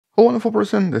Hello wonderful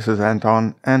person, this is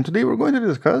Anton, and today we're going to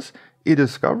discuss a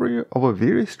discovery of a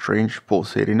very strange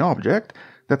pulsating object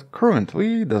that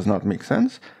currently does not make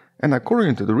sense, and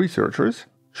according to the researchers,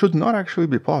 should not actually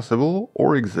be possible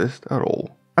or exist at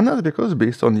all. And that's because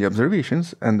based on the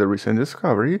observations and the recent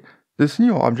discovery, this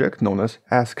new object known as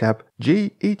ASKAP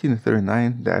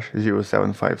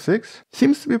J1839-075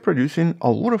 seems to be producing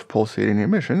a lot of pulsating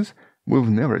emissions we've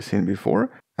never seen before,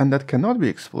 and that cannot be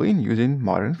explained using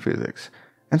modern physics.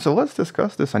 And so let's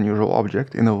discuss this unusual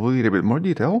object in a little bit more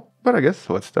detail, but I guess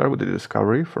let's start with the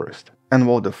discovery first. And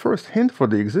well, the first hint for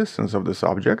the existence of this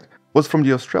object was from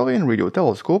the Australian radio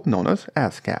telescope known as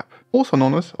ASKAP, also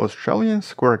known as Australian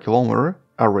Square Kilometre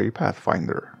Array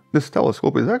Pathfinder. This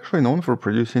telescope is actually known for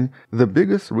producing the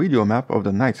biggest radio map of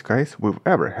the night skies we've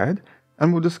ever had,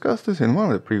 and we'll discuss this in one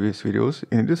of the previous videos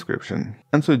in the description.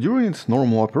 And so during its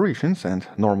normal operations and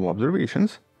normal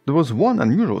observations, there was one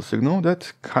unusual signal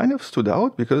that kind of stood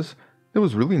out because there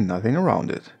was really nothing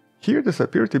around it. Here this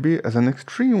appeared to be as an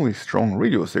extremely strong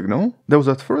radio signal that was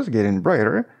at first getting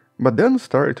brighter, but then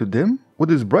started to dim, with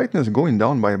its brightness going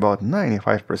down by about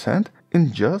 95%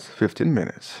 in just 15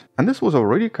 minutes. And this was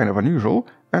already kind of unusual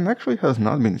and actually has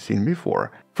not been seen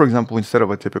before. For example, instead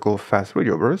of a typical fast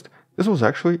radio burst, this was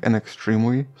actually an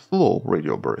extremely slow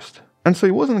radio burst. And so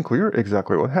it wasn't clear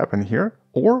exactly what happened here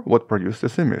or what produced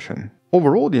this emission.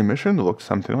 Overall, the emission looked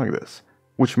something like this,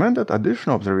 which meant that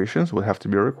additional observations would have to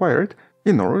be required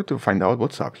in order to find out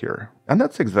what's up here. And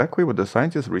that's exactly what the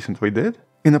scientists recently did,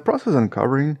 in the process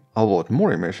uncovering a lot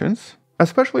more emissions,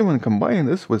 especially when combining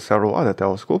this with several other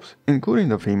telescopes, including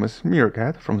the famous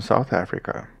Meerkat from South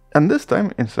Africa. And this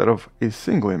time, instead of a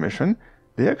single emission,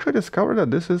 they actually discovered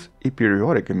that this is a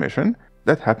periodic emission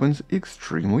that happens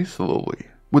extremely slowly,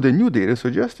 with the new data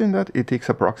suggesting that it takes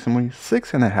approximately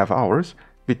 6.5 hours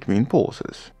between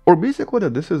pulses. Or basically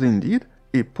that this is indeed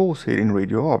a pulsating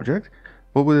radio object,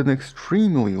 but with an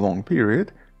extremely long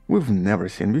period we've never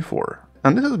seen before.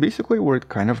 And this is basically where it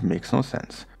kind of makes no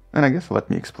sense. And I guess let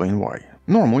me explain why.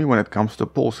 Normally when it comes to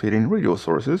pulsating radio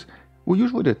sources, we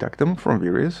usually detect them from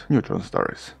various neutron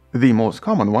stars, the most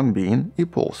common one being a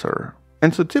pulsar.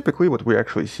 And so typically what we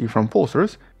actually see from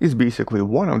pulsars is basically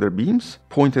one of their beams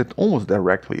pointed almost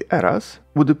directly at us,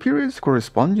 with the periods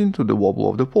corresponding to the wobble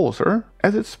of the pulsar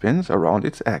as it spins around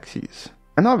its axis.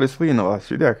 And obviously in the last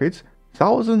few decades,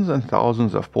 thousands and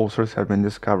thousands of pulsars have been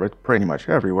discovered pretty much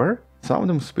everywhere, some of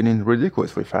them spinning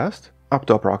ridiculously fast, up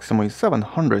to approximately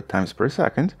 700 times per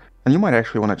second, and you might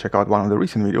actually want to check out one of the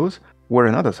recent videos where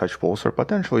another such pulsar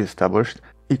potentially established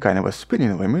a kind of a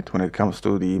spinning limit when it comes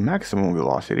to the maximum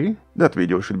velocity. That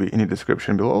video should be in the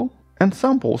description below. And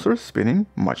some pulsars spinning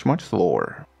much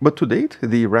slower. But to date,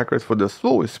 the record for the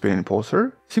slowest spinning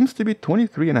pulsar seems to be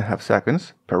 23.5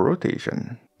 seconds per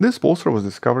rotation. This pulsar was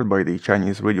discovered by the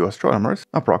Chinese radio astronomers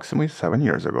approximately 7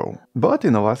 years ago. But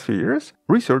in the last few years,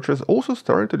 researchers also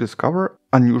started to discover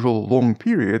unusual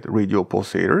long-period radio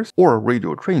pulsators, or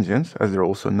radio transients as they're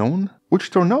also known,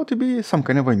 which turn out to be some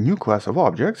kind of a new class of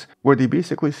objects where they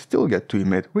basically still get to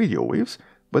emit radio waves,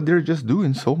 but they're just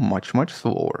doing so much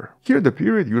slower. Here the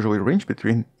period usually ranges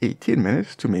between 18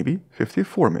 minutes to maybe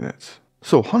 54 minutes.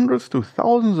 So hundreds to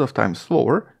thousands of times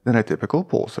slower than a typical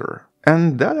pulsar.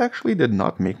 And that actually did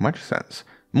not make much sense,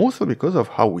 mostly because of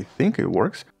how we think it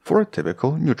works for a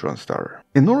typical neutron star.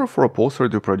 In order for a pulsar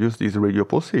to produce these radio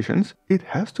pulsations, it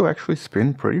has to actually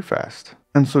spin pretty fast.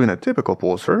 And so in a typical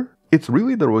pulsar, it's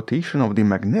really the rotation of the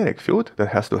magnetic field that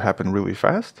has to happen really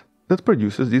fast that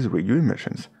produces these radio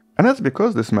emissions. And that's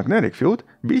because this magnetic field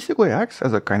basically acts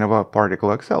as a kind of a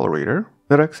particle accelerator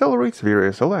that accelerates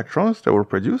various electrons that were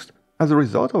produced as a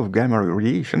result of gamma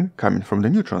radiation coming from the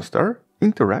neutron star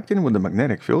interacting with the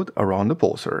magnetic field around the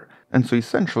pulsar. And so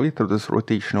essentially through this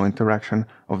rotational interaction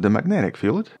of the magnetic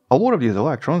field, a lot of these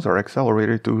electrons are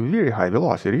accelerated to very high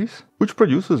velocities, which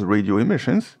produces radio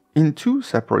emissions in two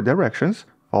separate directions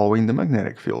following the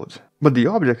magnetic field. But the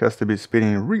object has to be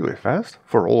spinning really fast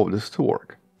for all of this to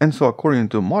work. And so according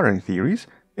to modern theories,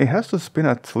 it has to spin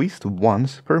at least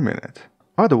once per minute.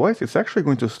 Otherwise, it's actually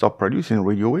going to stop producing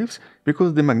radio waves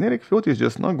because the magnetic field is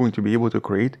just not going to be able to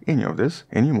create any of this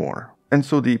anymore. And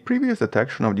so the previous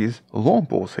detection of these long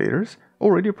pulsators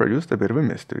already produced a bit of a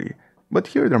mystery. But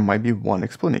here there might be one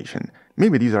explanation.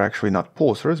 Maybe these are actually not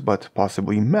pulsars but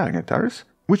possibly magnetars,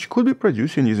 which could be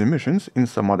producing these emissions in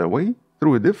some other way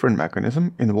through a different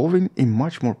mechanism involving a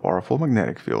much more powerful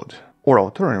magnetic field. Or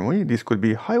alternatively, these could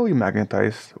be highly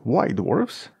magnetized white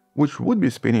dwarfs, which would be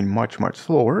spinning much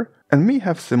slower and may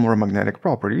have similar magnetic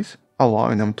properties,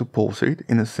 allowing them to pulsate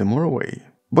in a similar way.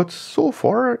 But so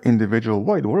far, individual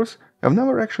white dwarfs have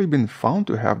never actually been found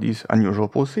to have these unusual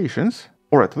pulsations,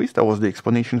 Or at least that was the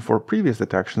explanation for previous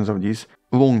detections of these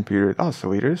long-period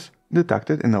oscillators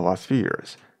detected in the last few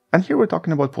years. And here we're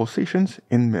talking about pulsations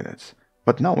in minutes.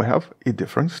 But now we have a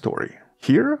different story.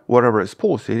 Here, whatever is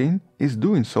pulsating is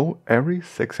doing so every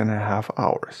 6.5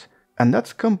 hours. And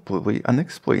that's completely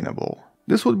unexplainable.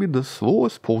 This would be the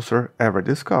slowest pulsar ever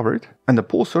discovered, and a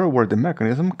pulsar where the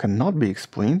mechanism cannot be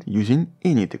explained using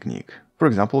any technique. For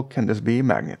example, can this be a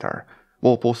magnetar?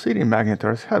 Well, pulsating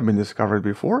magnetars have been discovered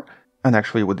before, and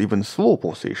actually with even slow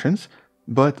pulsations,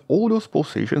 but all those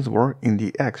pulsations were in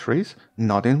the X-rays,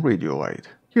 not in radio light.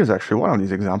 Here's actually one of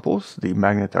these examples, the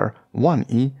magnetar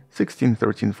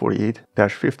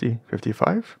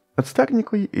 1E161348-5055. That's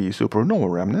technically a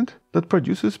supernova remnant that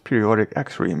produces periodic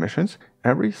X-ray emissions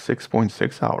every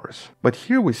 6.6 hours. But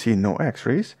here we see no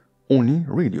X-rays, only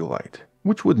radio light,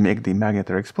 which would make the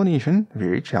magnetar explanation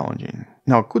very challenging.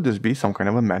 Now, could this be some kind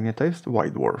of a magnetized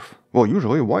white dwarf? Well,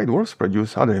 usually white dwarfs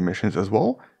produce other emissions as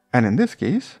well, and in this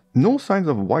case, no signs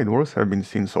of white dwarfs have been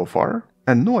seen so far,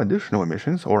 and no additional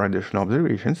emissions or additional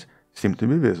observations seem to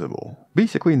be visible.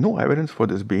 Basically, no evidence for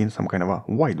this being some kind of a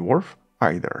white dwarf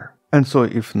either. And so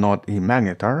if not a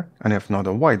magnetar, and if not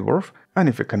a white dwarf, and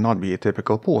if it cannot be a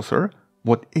typical pulsar,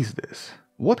 what is this?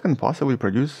 What can possibly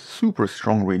produce super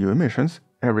strong radio emissions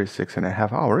every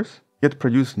 6.5 hours, yet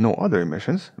produce no other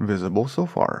emissions visible so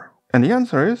far? And the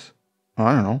answer is,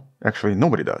 I don't know, actually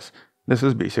nobody does. This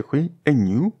is basically a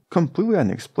new, completely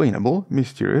unexplainable,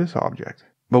 mysterious object.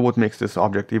 But what makes this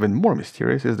object even more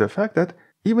mysterious is the fact that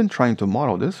even trying to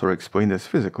model this or explain this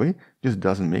physically just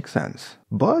doesn't make sense.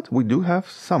 But we do have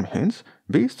some hints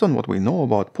based on what we know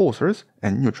about pulsars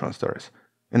and neutron stars.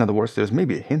 In other words, there's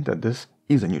maybe a hint that this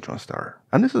is a neutron star.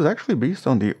 And this is actually based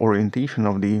on the orientation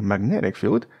of the magnetic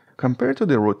field compared to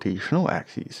the rotational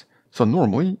axis. So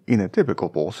normally, in a typical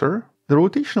pulsar, the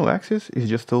rotational axis is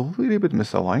just a little bit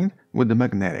misaligned with the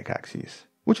magnetic axis,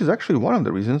 which is actually one of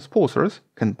the reasons pulsars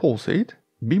can pulsate,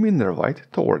 beaming their light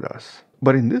toward us.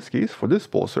 But in this case, for this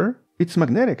pulsar, its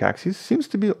magnetic axis seems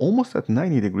to be almost at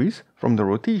 90 degrees from the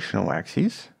rotational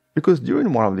axis, because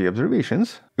during one of the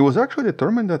observations, it was actually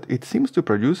determined that it seems to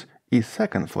produce a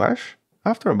second flash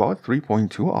after about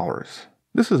 3.2 hours.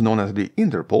 This is known as the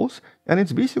interpulse, and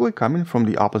it's basically coming from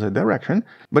the opposite direction,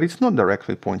 but it's not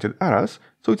directly pointed at us,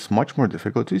 so it's much more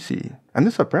difficult to see. And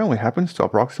this apparently happens to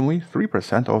approximately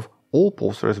 3% of all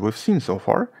pulsars we've seen so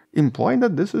far, implying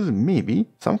that this is maybe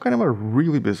some kind of a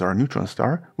really bizarre neutron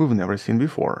star we've never seen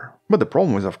before. But the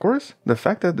problem is, of course, the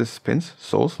fact that this spins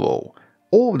so slow.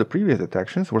 All of the previous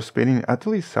detections were spinning at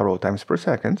least several times per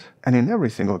second, and in every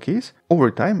single case, over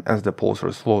time as the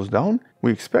pulsar slows down,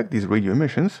 we expect these radio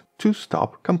emissions to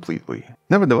stop completely.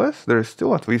 Nevertheless, there is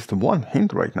still at least one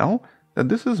hint right now that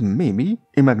this is maybe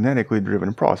a magnetically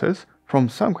driven process from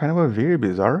some kind of a very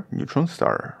bizarre neutron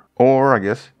star. Or, I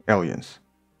guess, aliens.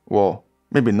 Well,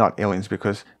 maybe not aliens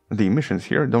because the emissions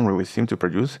here don't really seem to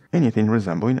produce anything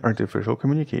resembling artificial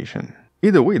communication.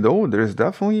 Either way though, there is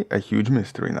definitely a huge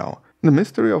mystery now. The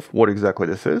mystery of what exactly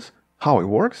this is, how it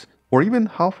works, or even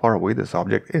how far away this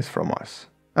object is from us.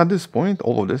 At this point,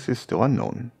 all of this is still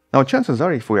unknown. Now, chances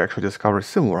are if we actually discover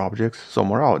similar objects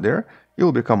somewhere out there, it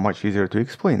will become much easier to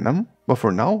explain them. But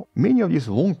for now, many of these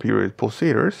long-period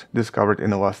pulsators discovered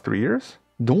in the last 3 years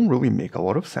don't really make a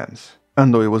lot of sense.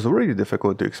 And though it was already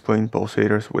difficult to explain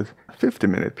pulsators with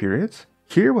 50-minute periods,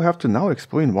 here we have to now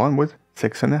explain one with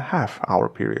 6.5-hour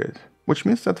period. Which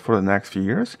means that for the next few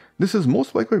years, this is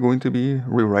most likely going to be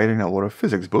rewriting a lot of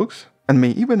physics books, and may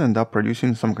even end up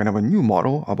producing some kind of a new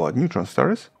model about neutron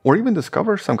stars, or even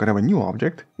discover some kind of a new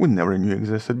object we never knew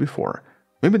existed before.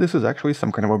 Maybe this is actually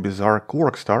some kind of a bizarre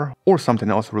quark star, or something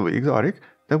else really exotic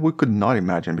that we could not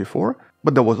imagine before,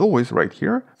 but that was always right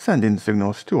here, sending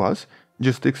signals to us,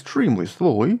 just extremely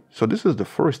slowly, so this is the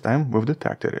first time we've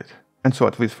detected it. And so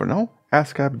at least for now,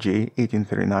 ASKAP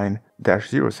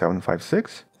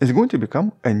J1839-075 is going to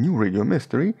become a new radio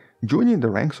mystery, joining the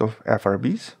ranks of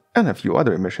FRBs and a few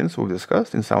other emissions we've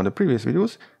discussed in some of the previous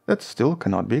videos that still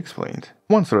cannot be explained.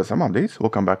 Once there are some updates, we'll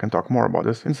come back and talk more about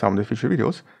this in some of the future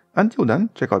videos. Until then,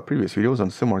 check out previous videos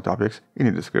on similar topics in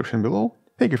the description below.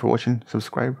 Thank you for watching,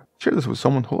 subscribe, share this with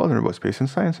someone who loves about space and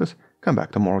sciences, come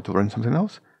back tomorrow to learn something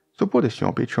else, support this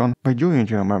channel on Patreon by joining a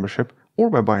channel membership, or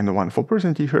by buying the Wonderful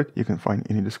Person t-shirt you can find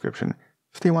in the description.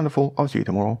 Stay wonderful, I'll see you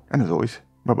tomorrow, and as always,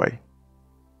 bye bye.